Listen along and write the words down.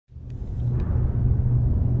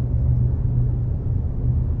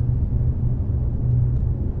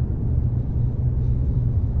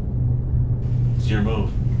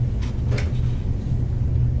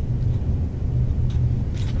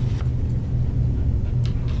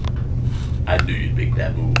I knew you'd make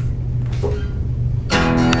that move.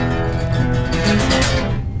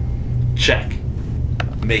 Check.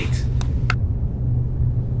 Mate.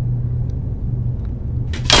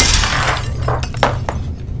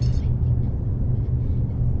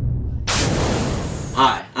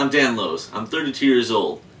 Hi, I'm Dan Lowes. I'm 32 years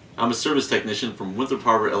old. I'm a service technician from Winthrop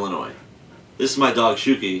Harbor, Illinois. This is my dog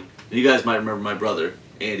Shuki, and you guys might remember my brother,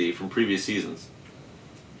 Andy, from previous seasons.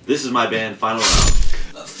 This is my band, Final Round.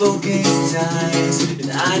 My focus dies,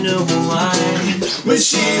 and I know why. When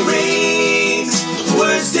she rings,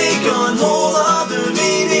 words take on whole other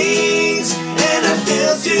meanings, and I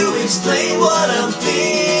fail to explain what I'm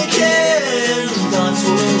thinking. Thoughts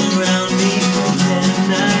swirl around me, and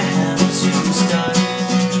then I have to start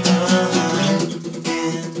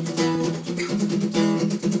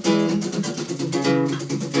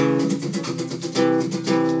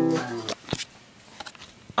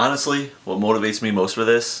Honestly, what motivates me most for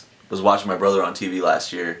this was watching my brother on TV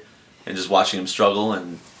last year and just watching him struggle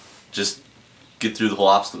and just get through the whole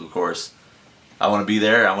obstacle course. I want to be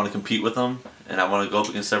there, I want to compete with him, and I want to go up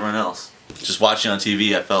against everyone else. Just watching on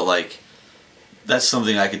TV, I felt like that's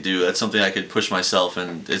something I could do, that's something I could push myself,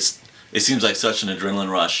 and it seems like such an adrenaline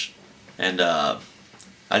rush, and I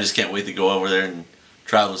just can't wait to go over there and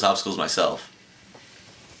try those obstacles myself.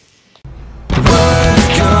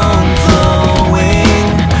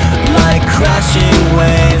 crashing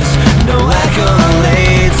waves, no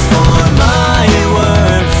accolades for my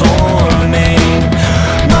word forming.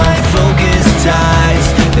 My focus dies,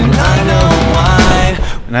 and I know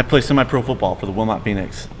why. And I play semi-pro football for the Wilmot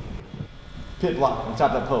Phoenix. Pit block on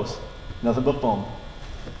top of that post. Nothing but foam.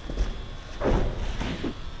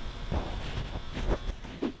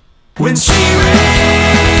 When she ran